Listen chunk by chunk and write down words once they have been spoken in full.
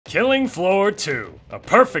Killing Floor 2, a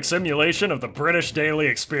perfect simulation of the British daily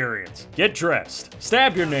experience. Get dressed,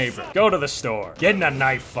 stab your neighbor, go to the store, get in a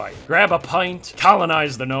knife fight, grab a pint,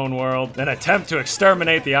 colonize the known world, then attempt to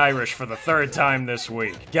exterminate the Irish for the third time this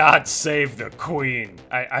week. God save the Queen.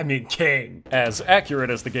 I mean King. As accurate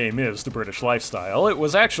as the game is to British lifestyle, it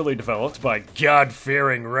was actually developed by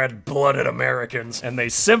God-fearing red-blooded Americans, and they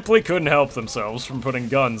simply couldn't help themselves from putting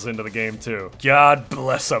guns into the game too. God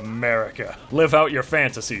bless America. Live out your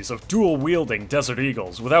fantasies of dual-wielding Desert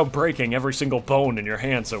Eagles without breaking every single bone in your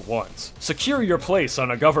hands at once. Secure your place on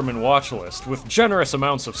a government watch list with generous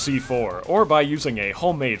amounts of C4, or by using a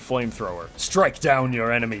homemade flamethrower. Strike down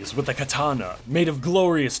your enemies with a katana, made of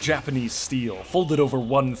glorious Japanese steel, folded over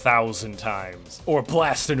 1,000 times. Or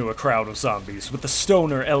blast into a crowd of zombies with the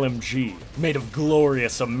Stoner LMG, made of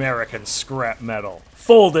glorious American scrap metal,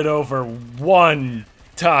 folded over 1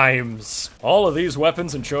 times. All of these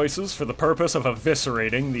weapons and choices for the purpose of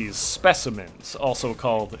eviscerating these specimens, also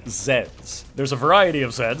called Zeds. There's a variety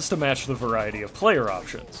of Zeds to match the variety of player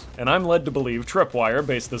options, and I'm led to believe Tripwire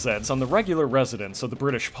based the Zeds on the regular residents of the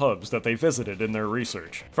British pubs that they visited in their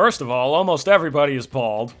research. First of all, almost everybody is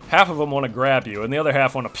bald, half of them want to grab you, and the other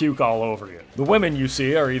half want to puke all over you. The women you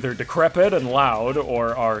see are either decrepit and loud,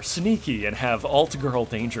 or are sneaky and have alt-girl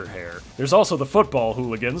danger hair. There's also the football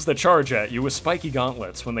hooligans that charge at you with spiky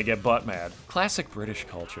gauntlets when they get butt mad. Classic British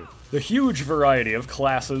culture. The huge variety of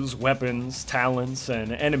classes, weapons, talents,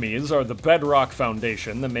 and enemies are the bedrock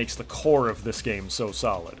foundation that makes the core of this game so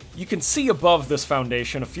solid. You can see above this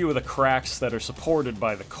foundation a few of the cracks that are supported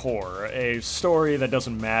by the core, a story that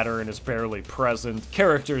doesn't matter and is barely present,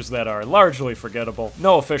 characters that are largely forgettable,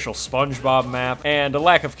 no official SpongeBob map, and a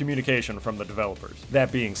lack of communication from the developers.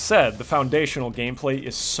 That being said, the foundational gameplay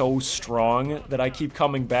is so strong that I keep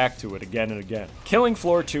coming back to it again and again. Killing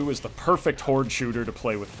Floor 2 is the perfect horde shooter to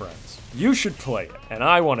play with friends. You should play it, and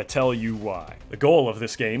I want to tell you why. The goal of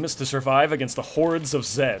this game is to survive against the hordes of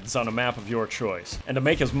Zeds on a map of your choice, and to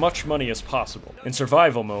make as much money as possible. In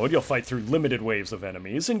survival mode, you'll fight through limited waves of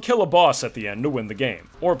enemies and kill a boss at the end to win the game.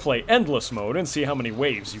 Or play endless mode and see how many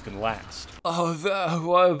waves you can last.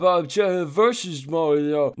 What about versus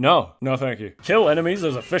mode? No thank you. Kill enemies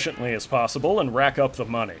as efficiently as possible and rack up the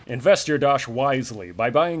money. Invest your dosh wisely by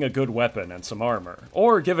buying a good weapon and some armor.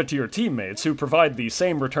 Or give it to your teammates who provide the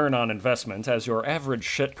same return on investment as your average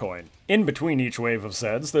shitcoin. In between each wave of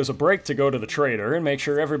Zeds, there's a break to go to the trader and make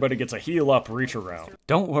sure everybody gets a heal-up reach around.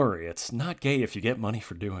 Don't worry, it's not gay if you get money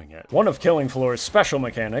for doing it. One of Killing Floor's special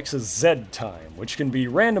mechanics is Zed time, which can be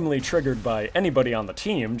randomly triggered by anybody on the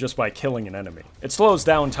team just by killing an enemy. It slows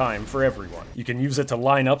down time for everyone. You can use it to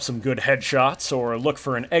line up some good headshots, or look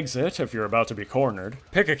for an exit if you're about to be cornered.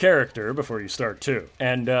 Pick a character before you start too.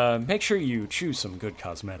 And make sure you choose some good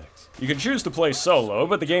cosmetics. You can choose to play solo,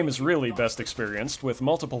 but the game is really best experienced with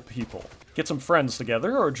multiple people. Get some friends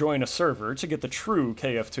together or join a server to get the true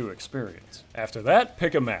KF2 experience. After that,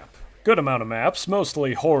 pick a map. Good amount of maps,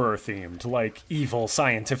 mostly horror-themed, like Evil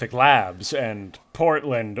Scientific Labs and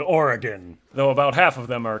Portland, Oregon. Though about half of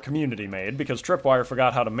them are community-made because Tripwire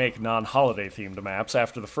forgot how to make non-holiday themed maps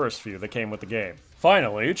after the first few that came with the game.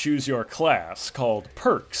 Finally, choose your class, called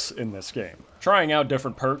Perks in this game. Trying out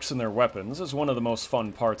different perks and their weapons is one of the most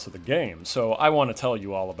fun parts of the game, so I want to tell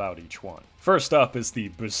you all about each one. First up is the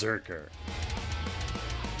Berserker.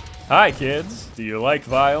 Hi kids, do you like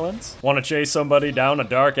violence? Want to chase somebody down a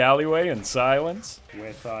dark alleyway in silence?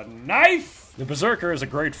 With a knife? The Berserker is a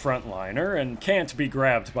great frontliner and can't be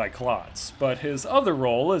grabbed by clots, but his other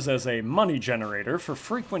role is as a money generator for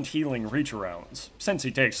frequent healing reach-arounds, since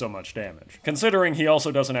he takes so much damage. Considering he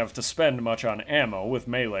also doesn't have to spend much on ammo with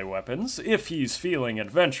melee weapons, if he's feeling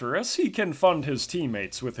adventurous, he can fund his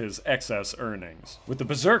teammates with his excess earnings. With the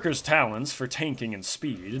Berserker's talents for tanking and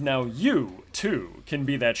speed, now you, too, can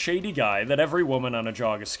be that shady guy that every woman on a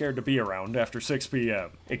jog is scared to be around after 6 p.m.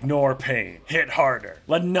 Ignore pain, hit harder,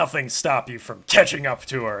 let nothing stop you from catching up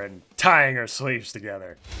to her and tying her sleeves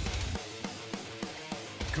together.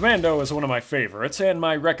 Commando is one of my favorites, and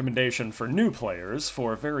my recommendation for new players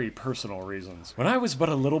for very personal reasons. When I was but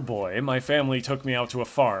a little boy, my family took me out to a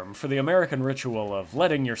farm for the American ritual of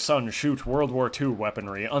letting your son shoot World War II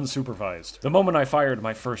weaponry unsupervised. The moment I fired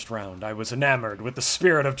my first round, I was enamored with the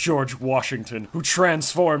spirit of George Washington, who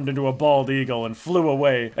transformed into a bald eagle and flew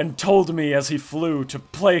away, and told me as he flew to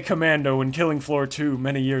play Commando in Killing Floor 2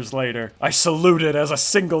 many years later. I saluted as a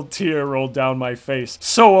single tear rolled down my face,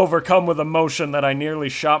 so overcome with emotion that I nearly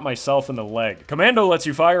shot myself in the leg. Commando lets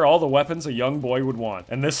you fire all the weapons a young boy would want,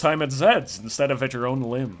 and this time at Zeds instead of at your own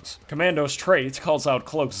limbs. Commando's trait calls out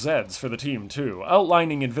cloaked Zeds for the team too,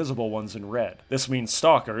 outlining invisible ones in red. This means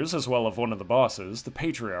stalkers, as well as one of the bosses, the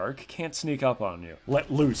Patriarch, can't sneak up on you.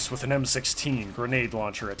 Let loose with an M16 grenade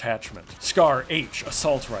launcher attachment. Scar H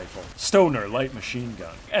assault rifle. Stoner light machine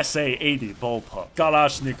gun. SA-80 bullpup.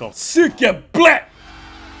 Kalashnikov. Suka Black!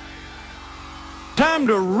 Time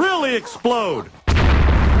to really explode!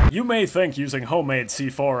 You may think using homemade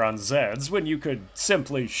C4 on Zeds when you could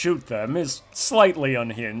simply shoot them is slightly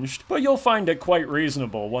unhinged, but you'll find it quite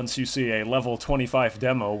reasonable once you see a level 25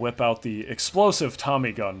 demo whip out the explosive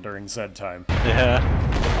Tommy gun during Zed time. Yeah.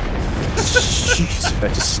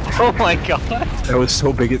 Jesus. Oh my god. That was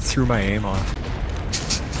so big it threw my aim off.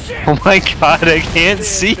 Oh my god, I can't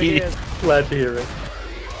see. Glad to hear it.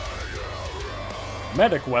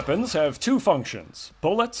 Medic weapons have two functions,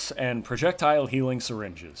 bullets and projectile healing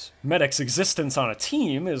syringes. Medic's existence on a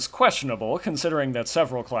team is questionable considering that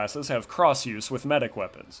several classes have cross-use with medic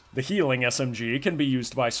weapons. The healing SMG can be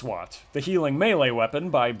used by SWAT, the healing melee weapon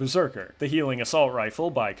by Berserker, the healing assault rifle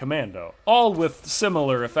by Commando, all with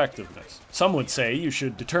similar effectiveness. Some would say you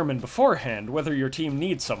should determine beforehand whether your team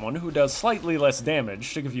needs someone who does slightly less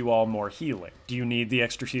damage to give you all more healing. Do you need the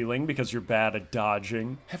extra healing because you're bad at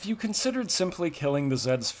dodging? Have you considered simply killing the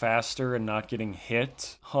Zeds faster and not getting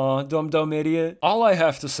hit? Huh, dumb idiot? All I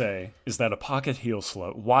have to say is that a pocket heal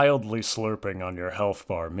slot wildly slurping on your health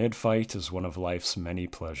bar mid-fight is one of life's many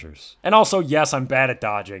pleasures. And also, yes, I'm bad at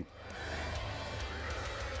dodging.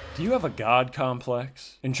 Do you have a god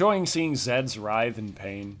complex? Enjoying seeing Zeds writhe in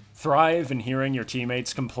pain? Thrive in hearing your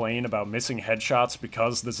teammates complain about missing headshots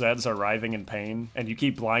because the Zeds are writhing in pain, and you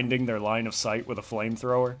keep blinding their line of sight with a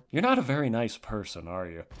flamethrower? You're not a very nice person, are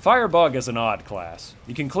you? Firebug is an odd class.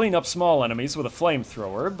 You can clean up small enemies with a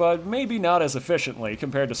flamethrower, but maybe not as efficiently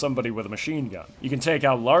compared to somebody with a machine gun. You can take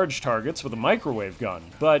out large targets with a microwave gun,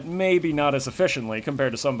 but maybe not as efficiently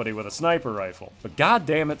compared to somebody with a sniper rifle. But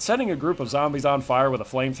goddammit, setting a group of zombies on fire with a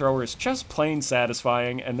flamethrower is just plain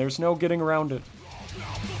satisfying, and there's no getting around it.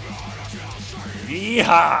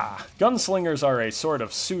 Yeehaw! Gunslingers are a sort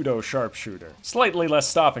of pseudo-sharpshooter. Slightly less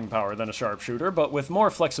stopping power than a sharpshooter, but with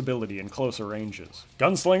more flexibility in closer ranges.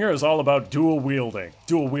 Gunslinger is all about dual wielding.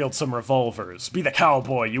 Dual wield some revolvers, be the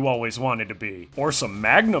cowboy you always wanted to be. Or some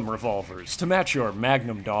Magnum revolvers to match your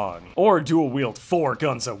Magnum dog. Or dual wield 4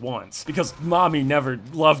 guns at once, because mommy never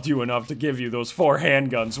loved you enough to give you those 4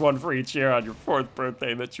 handguns, one for each year on your 4th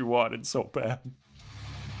birthday that you wanted so bad.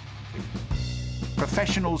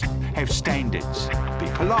 Professionals have standards. Be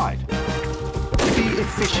polite. Be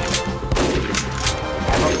efficient.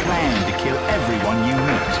 Have a plan to kill everyone you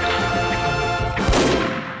meet.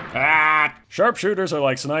 Ah! Sharpshooters are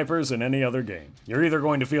like snipers in any other game. You're either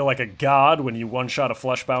going to feel like a god when you one-shot a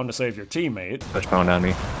fleshbound to save your teammate. Fleshbound on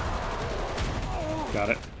me.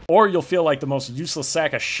 Got it. Or you'll feel like the most useless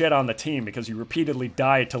sack of shit on the team because you repeatedly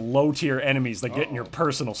die to low-tier enemies that get in your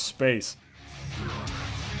personal space.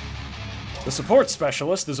 The support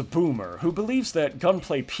specialist is a boomer who believes that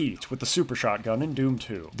gunplay peaked with the super shotgun in Doom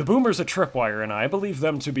 2. The boomers at Tripwire and I believe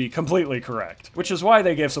them to be completely correct, which is why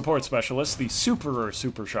they gave support specialists the superer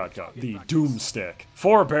super shotgun, the Doom Stick.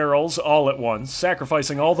 4 barrels all at once,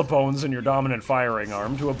 sacrificing all the bones in your dominant firing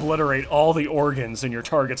arm to obliterate all the organs in your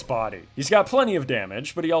target's body. He's got plenty of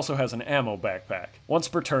damage, but he also has an ammo backpack. Once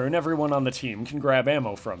per turn, everyone on the team can grab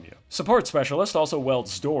ammo from you. Support specialist also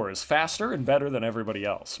welds doors faster and better than everybody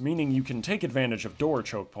else, meaning you can take advantage of door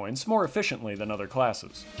choke points more efficiently than other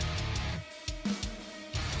classes.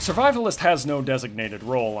 Survivalist has no designated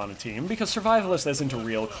role on a team because Survivalist isn't a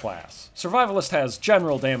real class. Survivalist has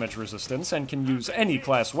general damage resistance and can use any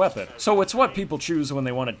class weapon, so it's what people choose when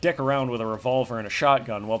they want to dick around with a revolver and a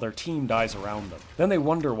shotgun while their team dies around them. Then they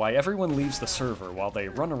wonder why everyone leaves the server while they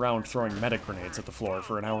run around throwing medic grenades at the floor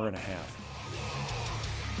for an hour and a half.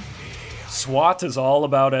 SWAT is all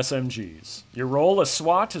about SMGs. Your role as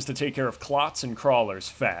SWAT is to take care of clots and crawlers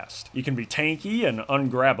fast. You can be tanky and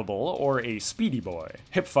ungrabbable, or a speedy boy.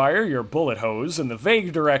 Hipfire your bullet hose in the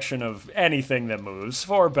vague direction of anything that moves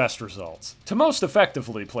for best results. To most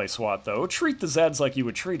effectively play SWAT though, treat the Zeds like you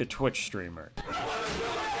would treat a Twitch streamer.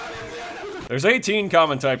 There's 18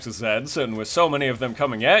 common types of Zeds, and with so many of them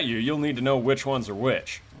coming at you, you'll need to know which ones are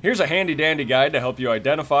which. Here's a handy-dandy guide to help you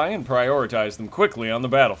identify and prioritize them quickly on the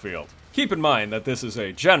battlefield. Keep in mind that this is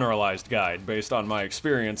a generalized guide based on my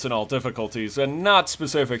experience in all difficulties and not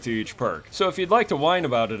specific to each perk, so if you'd like to whine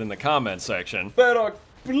about it in the comments section, Verac,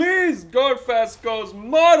 please, Gorefast goes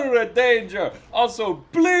moderate danger. Also,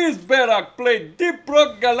 please, Verac, play Deep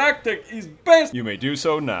Rock Galactic is best. You may do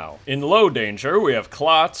so now. In low danger, we have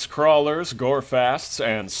clots, crawlers, gorefasts,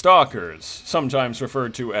 and stalkers, sometimes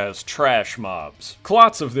referred to as trash mobs.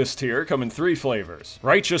 Clots of this tier come in 3 flavors: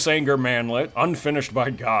 Righteous Anger Manlet, Unfinished by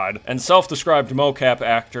God, and self-described mocap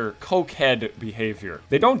actor Cokehead Behavior.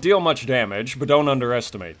 They don't deal much damage, but don't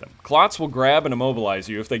underestimate them. Clots will grab and immobilize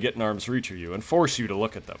you if they get in arm's reach of you and force you to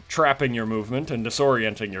look at them. Trapping your movement and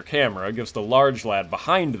disorienting your camera gives the large lad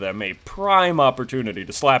behind them a prime opportunity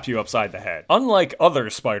to slap you upside the head. Unlike other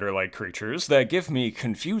spider-like creatures that give me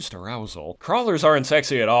confused arousal, crawlers aren't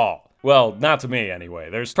sexy at all. Well, not to me, anyway.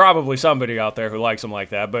 There's probably somebody out there who likes them like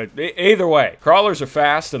that, but either way, crawlers are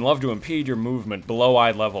fast and love to impede your movement below eye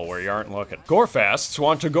level where you aren't looking. Gorefasts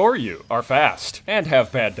want to gore you, are fast, and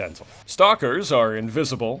have bad dental. Stalkers are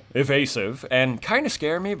invisible, evasive, and kinda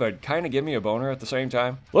scare me, but kinda give me a boner at the same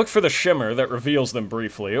time. Look for the shimmer that reveals them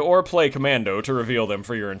briefly, or play commando to reveal them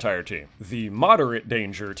for your entire team. The moderate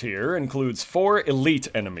danger tier includes 4 elite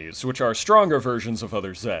enemies, which are stronger versions of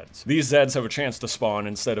other Zeds. These Zeds have a chance to spawn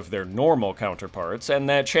instead of their normal counterparts, and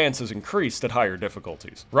that chance is increased at higher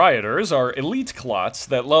difficulties. Rioters are elite clots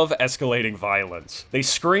that love escalating violence. They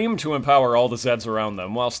scream to empower all the Zeds around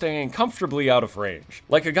them while staying comfortably out of range.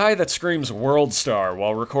 Like a guy that screams World Star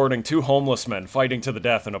while recording 2 homeless men fighting to the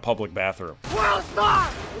death in a public bathroom. World Star!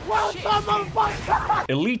 World Star, motherfucker!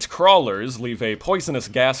 Elite crawlers leave a poisonous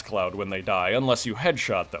gas cloud when they die unless you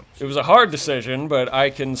headshot them. It was a hard decision, but I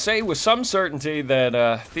can say with some certainty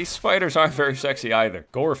that these spiders aren't very sexy either.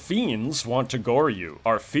 Gore fiends want to gore you,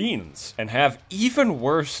 are fiends, and have even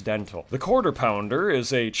worse dental. The Quarter Pounder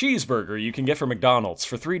is a cheeseburger you can get from McDonald's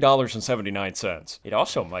for $3.79. It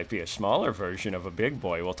also might be a smaller version of a big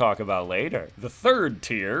boy we'll talk about later. The third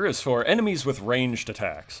tier is for enemies with ranged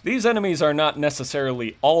attacks. These enemies are not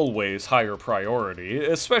necessarily always higher priority,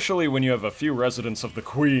 especially when you have a few residents of the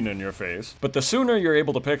Queen in your face, but the sooner you're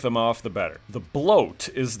able to pick them off, the better. The Bloat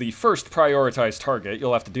is the first prioritized target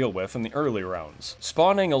you'll have to deal with in the early rounds,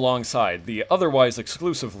 spawning alongside the otherwise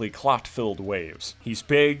exclusively clot-filled waves. He's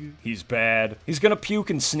big, he's bad, he's gonna puke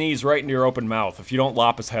and sneeze right into your open mouth if you don't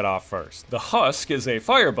lop his head off first. The Husk is a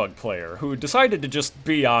Firebug player who decided to just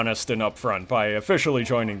be honest and upfront by officially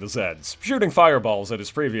joining the Zeds, shooting fireballs at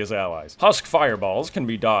his previous allies. Husk fireballs can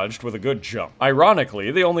be dodged with a good jump.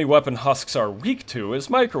 Ironically, the only weapon Husks are weak to is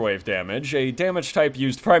microwave damage, a damage type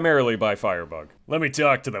used primarily by Firebug. Let me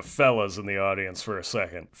talk to the fellas in the audience for a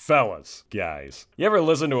second. Fellas, guys, you ever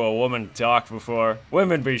listen to a woman talk before?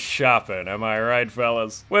 Women be shopping, am I right,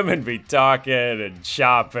 fellas? Women be talking and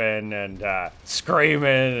shopping and screaming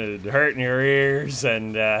and hurting your ears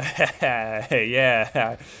and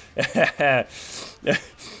yeah.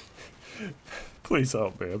 Please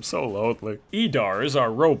help me, I'm so lonely. Edars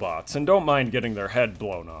are robots and don't mind getting their head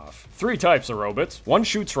blown off. 3 types of robots. One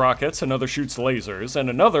shoots rockets, another shoots lasers, and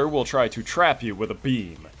another will try to trap you with a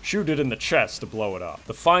beam. Shoot it in the chest to blow it up.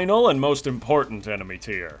 The final and most important enemy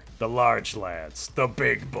tier. The large lads, the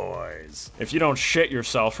big boys. If you don't shit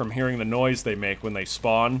yourself from hearing the noise they make when they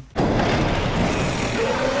spawn,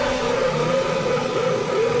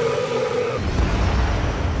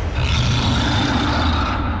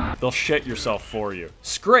 they'll shit yourself for you.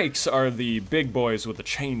 Skrakes are the big boys with the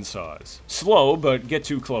chainsaws. Slow, but get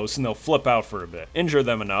too close and they'll flip out for a bit. Injure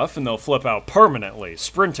them enough and they'll flip out permanently,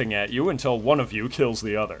 sprinting at you until one of you kills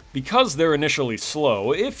the other. Because they're initially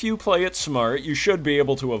slow, if you play it smart, you should be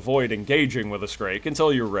able to avoid engaging with a Skrake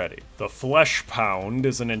until you're ready. The Flesh Pound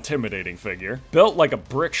is an intimidating figure. Built like a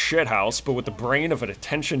brick shithouse, but with the brain of an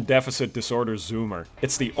attention deficit disorder zoomer.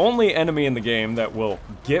 It's the only enemy in the game that will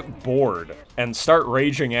get bored and start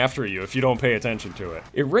raging after you if you don't pay attention to it.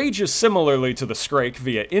 It rages similarly to the Skrake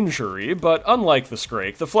via injury, but unlike the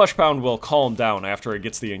Skrake, the Flesh Pound will calm down after it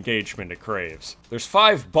gets the engagement it craves. There's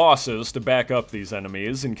 5 bosses to back up these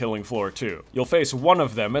enemies in Killing Floor 2. You'll face one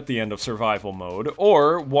of them at the end of survival mode,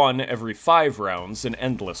 or one every 5 rounds in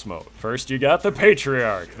endless mode. First you got the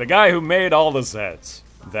Patriarch, the guy who made all the Zeds.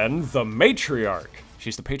 Then the Matriarch.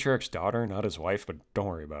 She's the Patriarch's daughter, not his wife, but don't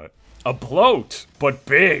worry about it. A Bloat, but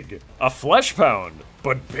big. A Flesh Pound,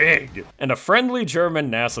 but big. And a friendly German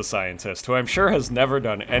NASA scientist who I'm sure has never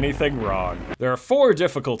done anything wrong. There are 4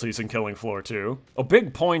 difficulties in Killing Floor 2. A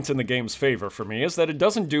big point in the game's favor for me is that it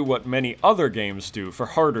doesn't do what many other games do for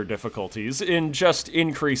harder difficulties in just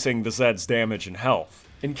increasing the Zed's damage and health.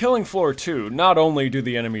 In Killing Floor 2, not only do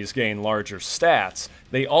the enemies gain larger stats,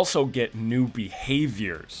 they also get new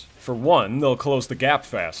behaviors. For one, they'll close the gap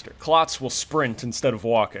faster. Clots will sprint instead of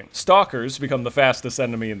walking. Stalkers become the fastest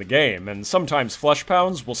enemy in the game, and sometimes flesh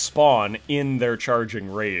pounds will spawn in their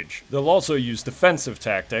charging rage. They'll also use defensive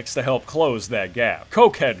tactics to help close that gap.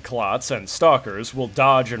 Cokehead clots and stalkers will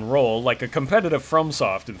dodge and roll like a competitive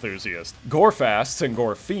FromSoft enthusiast. Gorefasts and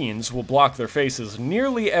gore fiends will block their faces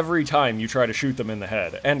nearly every time you try to shoot them in the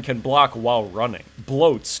head, and can block while running.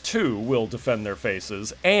 Bloats, too, will defend their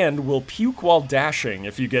faces, and will puke while dashing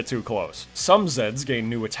if you get too close. Some Zeds gain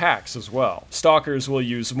new attacks as well. Stalkers will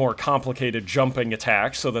use more complicated jumping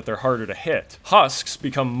attacks so that they're harder to hit. Husks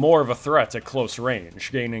become more of a threat at close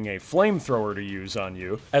range, gaining a flamethrower to use on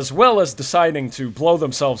you, as well as deciding to blow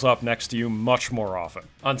themselves up next to you much more often.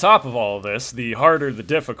 On top of all of this, the harder the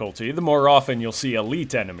difficulty, the more often you'll see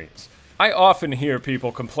elite enemies. I often hear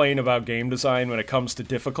people complain about game design when it comes to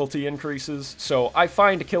difficulty increases, so I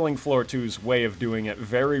find Killing Floor 2's way of doing it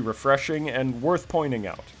very refreshing and worth pointing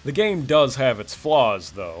out. The game does have its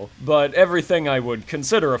flaws, though, but everything I would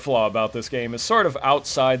consider a flaw about this game is sort of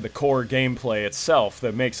outside the core gameplay itself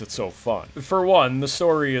that makes it so fun. For one, the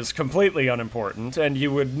story is completely unimportant, and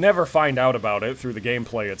you would never find out about it through the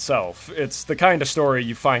gameplay itself. It's the kind of story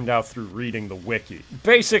you find out through reading the wiki.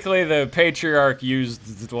 Basically, the Patriarch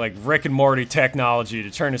used, like, Rick and Morty technology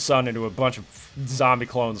to turn his son into a bunch of zombie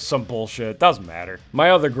clones, some bullshit, doesn't matter. My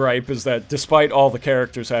other gripe is that despite all the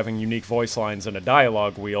characters having unique voice lines and a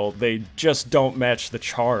dialogue wheel, they just don't match the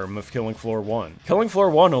charm of Killing Floor 1. Killing Floor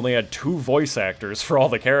 1 only had 2 voice actors for all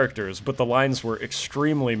the characters, but the lines were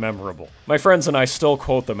extremely memorable. My friends and I still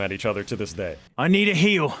quote them at each other to this day. I need a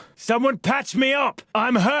heal. Someone patch me up.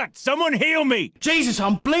 I'm hurt. Someone heal me. Jesus,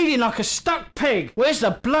 I'm bleeding like a stuck pig. Where's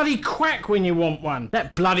the bloody quack when you want one?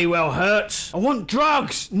 That bloody well hurts. I want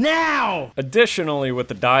drugs, now! Additionally, with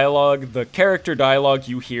the dialogue, the character dialogue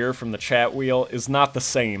you hear from the chat wheel is not the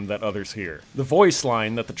same that others hear. The voice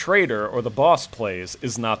line that the trader or the boss plays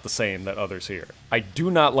is not the same that others hear. I do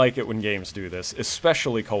not like it when games do this,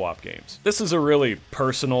 especially co-op games. This is a really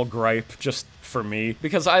personal gripe, just for me,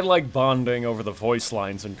 because I like bonding over the voice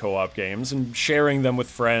lines in co-op games and sharing them with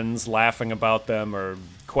friends, laughing about them, or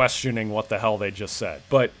questioning what the hell they just said.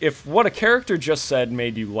 But if what a character just said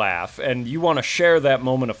made you laugh, and you want to share that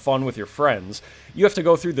moment of fun with your friends, you have to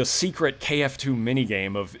go through the secret KF2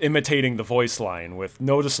 minigame of imitating the voice line with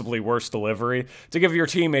noticeably worse delivery to give your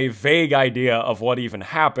team a vague idea of what even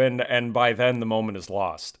happened, and by then the moment is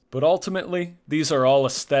lost. But ultimately, these are all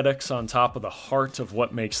aesthetics on top of the heart of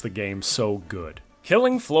what makes the game so good.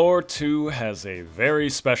 Killing Floor 2 has a very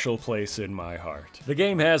special place in my heart. The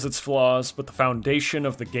game has its flaws, but the foundation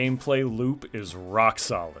of the gameplay loop is rock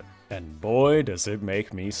solid. And boy, does it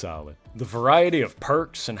make me solid. The variety of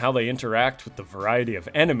perks and how they interact with the variety of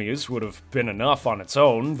enemies would have been enough on its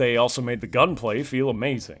own. They also made the gunplay feel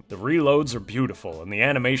amazing. The reloads are beautiful, and the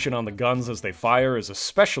animation on the guns as they fire is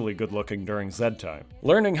especially good looking during Zed time.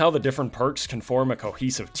 Learning how the different perks can form a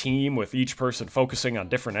cohesive team with each person focusing on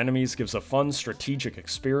different enemies gives a fun strategic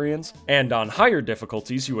experience, and on higher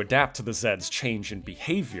difficulties you adapt to the Zed's change in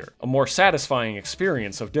behavior, a more satisfying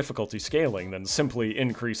experience of difficulty scaling than simply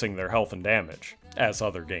increasing their health and damage, as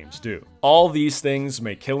other games do. All these things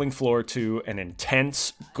make Killing Floor 2 an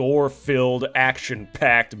intense, gore-filled,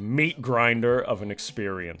 action-packed meat grinder of an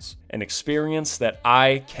experience. An experience that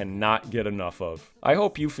I cannot get enough of. I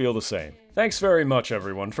hope you feel the same. Thanks very much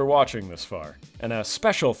everyone for watching this far, and a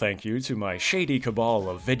special thank you to my shady cabal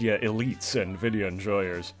of Vidya elites and Vidya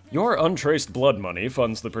enjoyers. Your untraced blood money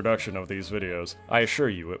funds the production of these videos. I assure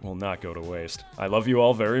you it will not go to waste. I love you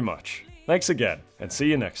all very much. Thanks again, and see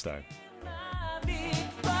you next time.